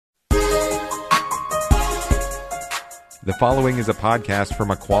The following is a podcast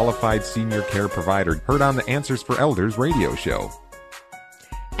from a qualified senior care provider heard on the Answers for Elders radio show.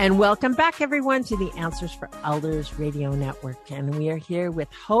 And welcome back, everyone, to the Answers for Elders radio network. And we are here with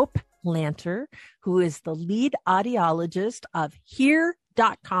Hope Lanter, who is the lead audiologist of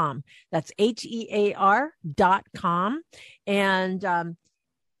Hear.com. That's HEAR.com. And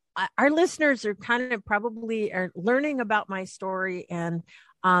our listeners are kind of probably are learning about my story. And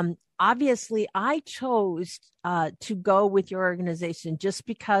obviously, I chose to go with your organization just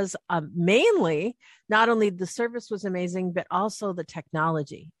because mainly not only the service was amazing, but also the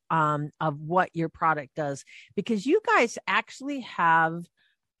technology of what your product does, because you guys actually have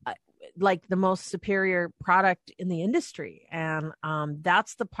like the most superior product in the industry. And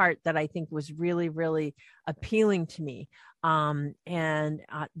that's the part that I think was really, really appealing to me. And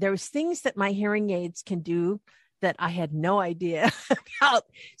there's things that my hearing aids can do that I had no idea about.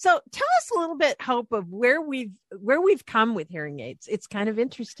 So tell us a little bit, Hope, of where we've come with hearing aids. It's kind of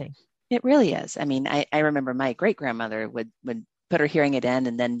interesting. It really is. I mean, I remember my great grandmother would put her hearing aid in,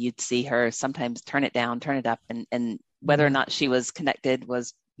 and then you'd see her sometimes turn it down, turn it up, and whether or not she was connected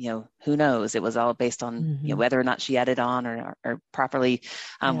was, who knows? It was all based on whether or not she had it on or properly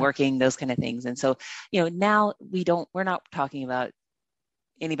working, those kind of things. And so, now we're not talking about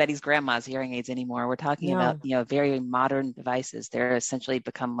anybody's grandma's hearing aids anymore. We're talking about, very modern devices. They're essentially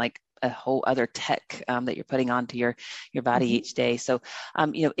become like a whole other tech that you're putting onto your body each day. So,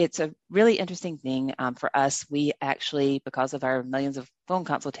 it's a really interesting thing for us. We actually, because of our millions of phone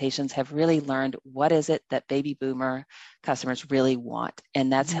consultations, have really learned what is it that baby boomer customers really want.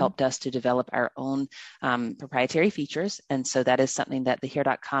 And that's helped us to develop our own proprietary features. And so that is something that the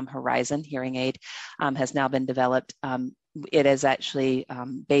Hear.com Horizon hearing aid has now been developed. It is actually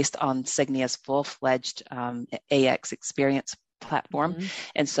based on Signia's full-fledged AX experience platform.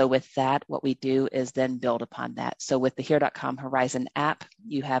 And so with that, what we do is then build upon that. So with the Hear.com Horizon app,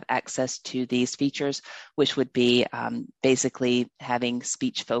 you have access to these features, which would be basically having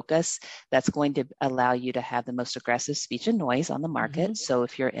speech focus. That's going to allow you to have the most aggressive speech and noise on the market. So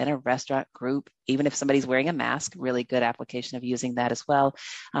if you're in a restaurant group, even if somebody's wearing a mask, really good application of using that as well.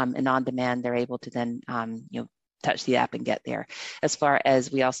 And on demand, they're able to then, touch the app and get there. As far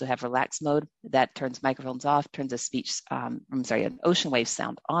as we also have relax mode that turns microphones off, turns an ocean wave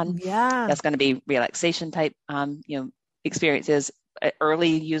sound on. Yeah. That's going to be relaxation type, experiences. Early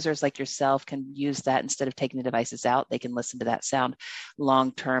users like yourself can use that instead of taking the devices out. They can listen to that sound.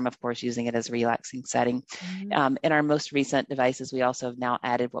 Long term, of course, using it as a relaxing setting. In our most recent devices, we also have now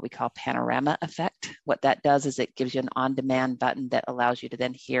added what we call panorama effect. What that does is it gives you an on-demand button that allows you to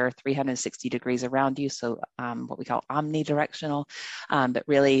then hear 360 degrees around you. So what we call omnidirectional. But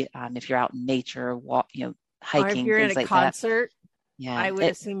really, if you're out in nature, hiking, or if you're things in a like concert. that. Yeah, I would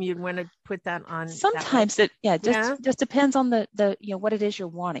assume you'd want to put that on. Sometimes just depends on the what it is you're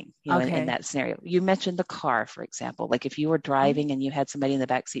wanting, in that scenario. You mentioned the car, for example. Like if you were driving and you had somebody in the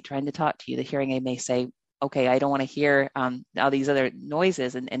back seat trying to talk to you, the hearing aid may say, okay, I don't want to hear all these other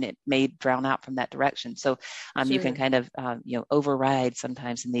noises, and it may drown out from that direction. So you can kind of override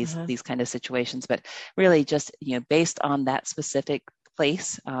sometimes in these kind of situations, but really just based on that specific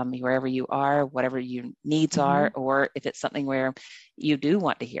place, wherever you are, whatever your needs are, or if it's something where you do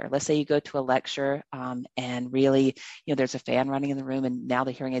want to hear. Let's say you go to a lecture and really, there's a fan running in the room, and now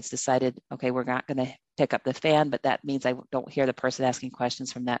the hearing aids decided, okay, we're not going to pick up the fan, but that means I don't hear the person asking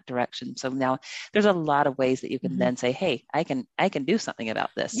questions from that direction. So now there's a lot of ways that you can then say, hey, I can do something about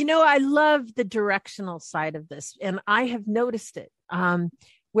this. I love the directional side of this, and I have noticed it.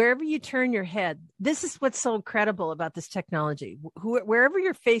 Wherever you turn your head, this is what's so incredible about this technology. Wherever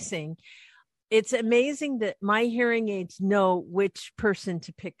you're facing, it's amazing that my hearing aids know which person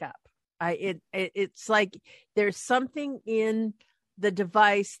to pick up. It's like there's something in the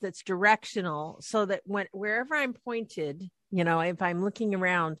device that's directional, so that wherever I'm pointed, if I'm looking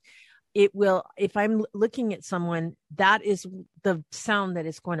around, it will, if I'm looking at someone, that is the sound that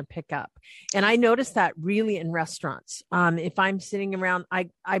it's going to pick up. And I notice that really in restaurants. If I'm sitting around,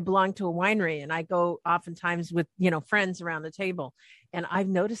 I belong to a winery, and I go oftentimes with, friends around the table. And I've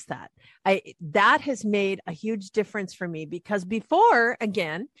noticed that that has made a huge difference for me, because before,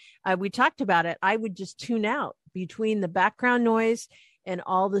 again, we talked about it, I would just tune out between the background noise and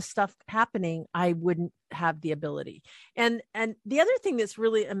all the stuff happening. I wouldn't have the ability. And the other thing that's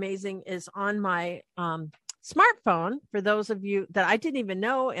really amazing is on my smartphone, for those of you that I didn't even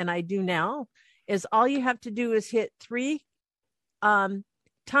know, and I do now, is all you have to do is hit 3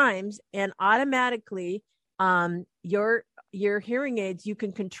 times, and automatically your your hearing aids, you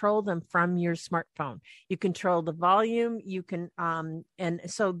can control them from your smartphone. You control the volume, you can, and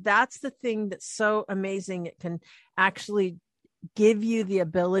so that's the thing that's so amazing. It can actually give you the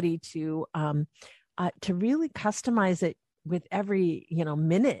ability to really customize it with every,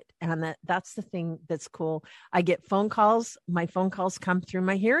 minute. And that's the thing that's cool. I get phone calls. My phone calls come through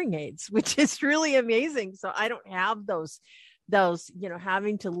my hearing aids, which is really amazing. So I don't have those,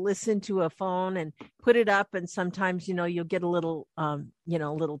 having to listen to a phone and put it up. And sometimes, you'll get a little,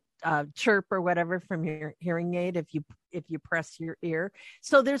 chirp or whatever from your hearing aid if you press your ear.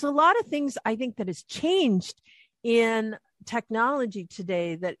 So there's a lot of things I think that has changed in technology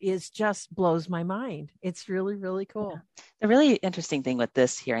today that is just blows my mind. It's really, really cool. Yeah. The really interesting thing with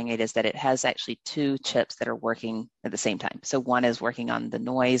this hearing aid is that it has actually two chips that are working at the same time. So one is working on the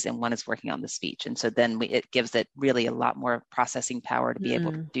noise and one is working on the speech. And so then it gives it really a lot more processing power to be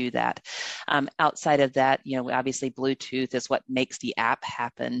able to do that. Outside of that, obviously Bluetooth is what makes the app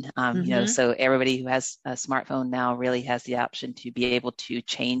happen. So everybody who has a smartphone now really has the option to be able to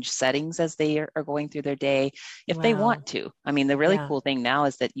change settings as they are going through their day if they want to. I mean, the really cool thing now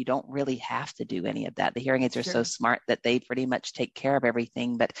is that you don't really have to do any of that. The hearing aids are so smart that they pretty much take care of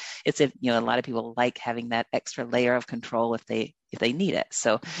everything, but it's a lot of people like having that extra layer of control if they need it.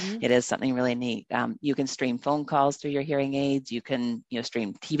 So it is something really neat. You can stream phone calls through your hearing aids. You can,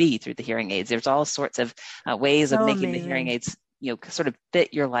 stream TV through the hearing aids. There's all sorts of ways of making the hearing aids sort of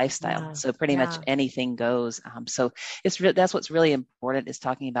fit your lifestyle. Yeah. So pretty much anything goes. So that's what's really important is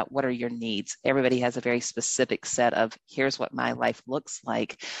talking about what are your needs. Everybody has a very specific set of here's what my life looks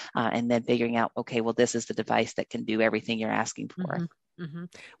like. And then figuring out, okay, well, this is the device that can do everything you're asking for.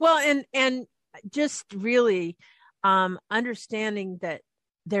 Well, and just really understanding that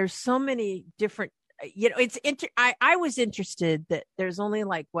there's so many different, I was interested that there's only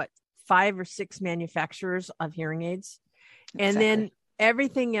 5 or 6 manufacturers of hearing aids. And then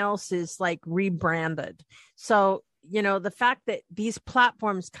everything else is rebranded. So, the fact that these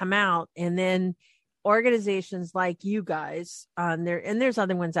platforms come out and then organizations like you guys and there's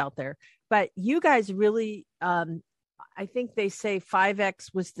other ones out there, but you guys really, I think they say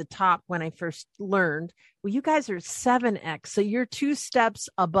 5X was the top when I first learned. Well, you guys are 7X. So you're 2 steps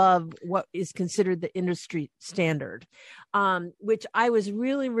above what is considered the industry standard, which I was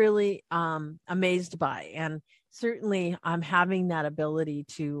really, really amazed by. And certainly I'm having that ability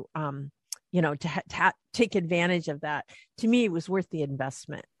to, take advantage of that. To me, it was worth the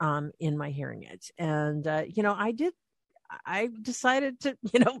investment in my hearing aids. And, I decided to,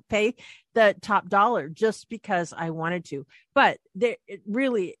 pay the top dollar just because I wanted to. But the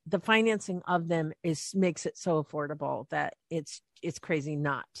financing of them makes it so affordable that it's crazy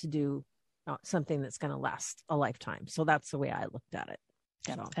not to do something that's going to last a lifetime. So that's the way I looked at it.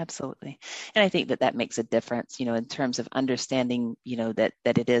 Yeah, absolutely. And I think that makes a difference, in terms of understanding, that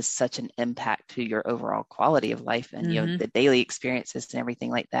it is such an impact to your overall quality of life and, the daily experiences and everything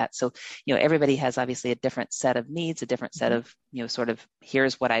like that. So, everybody has obviously a different set of needs, a different set of, sort of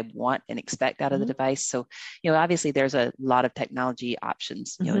here's what I want and expect out of the device. So, obviously there's a lot of technology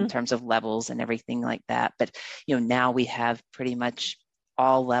options, in terms of levels and everything like that. But, now we have pretty much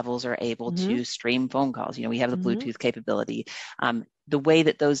all levels are able to stream phone calls. We have the Bluetooth capability. The way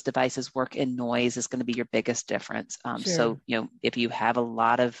that those devices work in noise is going to be your biggest difference. So, if you have a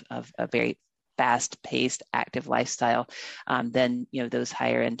lot of a very fast-paced, active lifestyle, then, those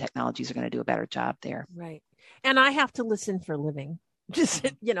higher end technologies are going to do a better job there. Right. And I have to listen for a living. Just,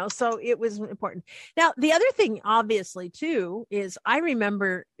 so it was important. Now, the other thing, obviously, too, is I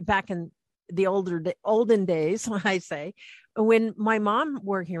remember back in the olden days, I say, when my mom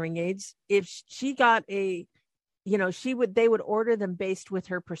wore hearing aids, if she got they would order them based with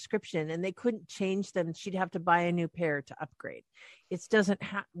her prescription and they couldn't change them. She'd have to buy a new pair to upgrade. It doesn't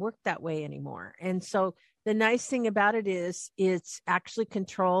work that way anymore. And so the nice thing about it is it's actually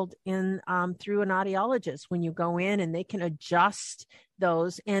controlled through an audiologist when you go in, and they can adjust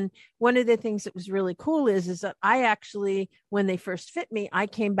those. And one of the things that was really cool is that I actually, when they first fit me, I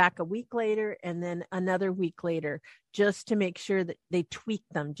came back a week later and then another week later, just to make sure that they tweak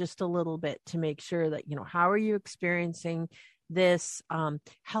them just a little bit to make sure that, how are you experiencing this,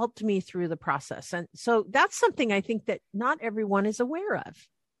 helped me through the process. And so that's something I think that not everyone is aware of.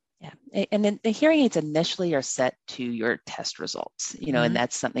 Yeah. And then the hearing aids initially are set to your test results, and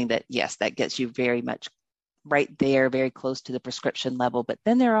that's something that, yes, that gets you very much right there, very close to the prescription level. But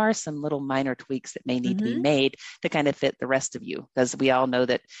then there are some little minor tweaks that may need to be made to kind of fit the rest of you. Because we all know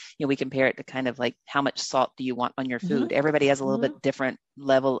that, we compare it to kind of like how much salt do you want on your food? Everybody has a little bit different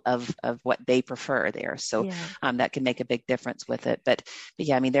level of what they prefer there. So that can make a big difference with it. But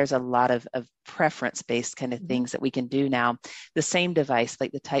yeah, I mean, there's a lot of preference-based kind of things that we can do now. The same device,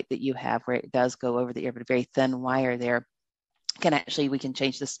 like the type that you have, where it does go over the ear, but a very thin wire there, we can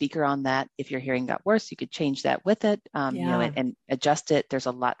change the speaker on that. If your hearing got worse, you could change that with it, and adjust it. There's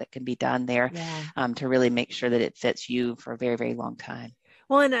a lot that can be done there to really make sure that it fits you for a very, very long time.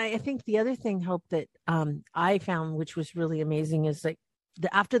 Well, and I think the other thing, Hope, that I found, which was really amazing, is like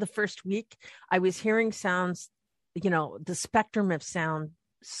after the first week, I was hearing sounds, the spectrum of sound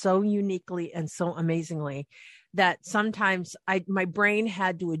so uniquely and so amazingly that sometimes my brain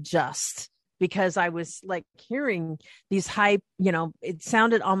had to adjust, because I was like hearing these high, it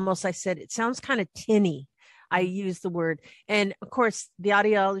sounded almost, I said, it sounds kind of tinny. I used the word. And of course, the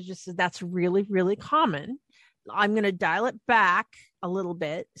audiologist said, that's really, really common. I'm going to dial it back a little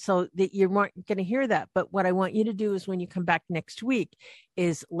bit so that you weren't going to hear that. But what I want you to do is when you come back next week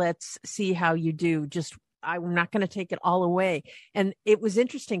is let's see how you do. I'm not going to take it all away. And it was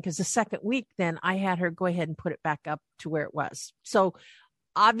interesting because the second week, then I had her go ahead and put it back up to where it was. So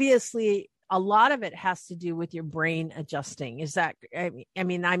obviously, a lot of it has to do with your brain adjusting. Is that, I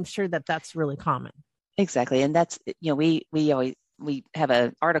mean, I'm sure that that's really common. Exactly. And that's, we have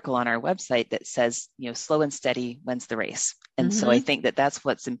an article on our website that says, slow and steady wins the race. And so I think that that's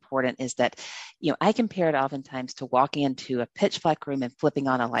what's important, is that, I compare it oftentimes to walking into a pitch black room and flipping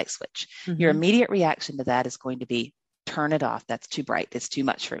on a light switch. Your immediate reaction to that is going to be, turn it off. That's too bright. It's too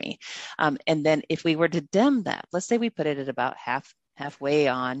much for me. And then if we were to dim that, let's say we put it at about halfway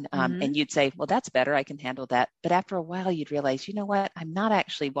on, and you'd say, well, that's better. I can handle that. But after a while, you'd realize, you know what? I'm not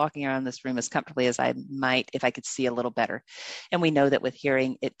actually walking around this room as comfortably as I might if I could see a little better. And we know that with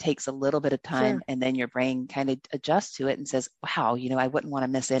hearing, it takes a little bit of time, and then your brain kind of adjusts to it and says, wow, I wouldn't want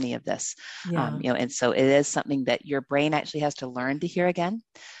to miss any of this. And so it is something that your brain actually has to learn to hear again.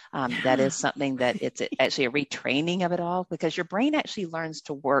 That is something that it's actually a retraining of it all, because your brain actually learns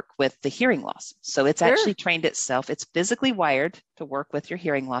to work with the hearing loss. So it's actually trained itself. It's physically wired to work with your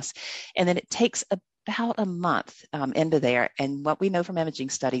hearing loss. And then it takes about a month into there. And what we know from imaging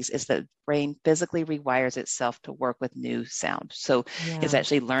studies is that the brain physically rewires itself to work with new sound. So it's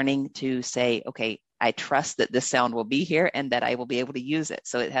actually learning to say, okay, I trust that this sound will be here and that I will be able to use it.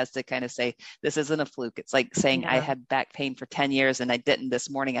 So it has to kind of say, this isn't a fluke. It's like saying I had back pain for 10 years and I didn't this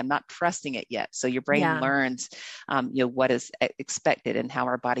morning. I'm not trusting it yet. So your brain learns, what is expected and how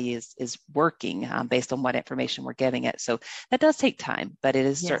our body is working based on what information we're giving it. So that does take time, but it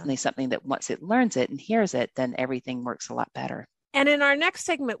is certainly something that once it learns it and hears it, then everything works a lot better. And in our next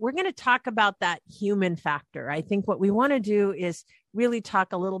segment, we're going to talk about that human factor. I think what we want to do is really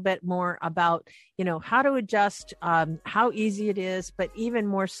talk a little bit more about, how to adjust, how easy it is, but even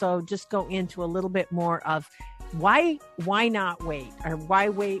more so, just go into a little bit more of why not wait, or why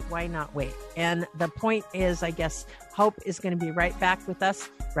wait, why not wait. And the point is, I guess, Hope is going to be right back with us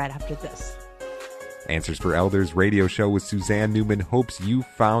right after this. Answers for Elders radio show with Suzanne Newman hopes you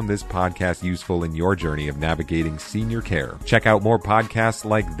found this podcast useful in your journey of navigating senior care. Check out more podcasts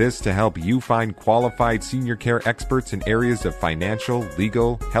like this to help you find qualified senior care experts in areas of financial,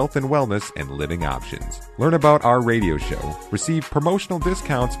 legal, health and wellness, and living options. Learn about our radio show, receive promotional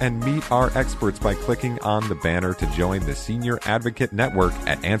discounts, and meet our experts by clicking on the banner to join the Senior Advocate Network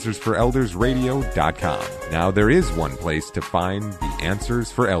at AnswersForEldersRadio.com. Now there is one place to find the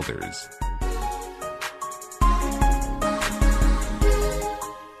Answers for Elders.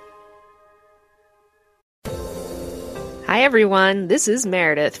 Hi, everyone. This is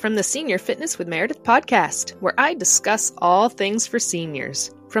Meredith from the Senior Fitness with Meredith podcast, where I discuss all things for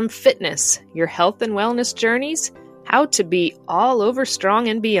seniors, from fitness, your health and wellness journeys, how to be all over strong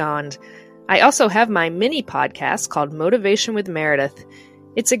and beyond. I also have my mini podcast called Motivation with Meredith.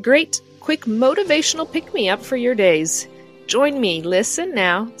 It's a great, quick motivational pick-me-up for your days. Join me, listen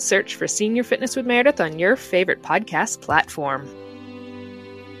now, search for Senior Fitness with Meredith on your favorite podcast platform.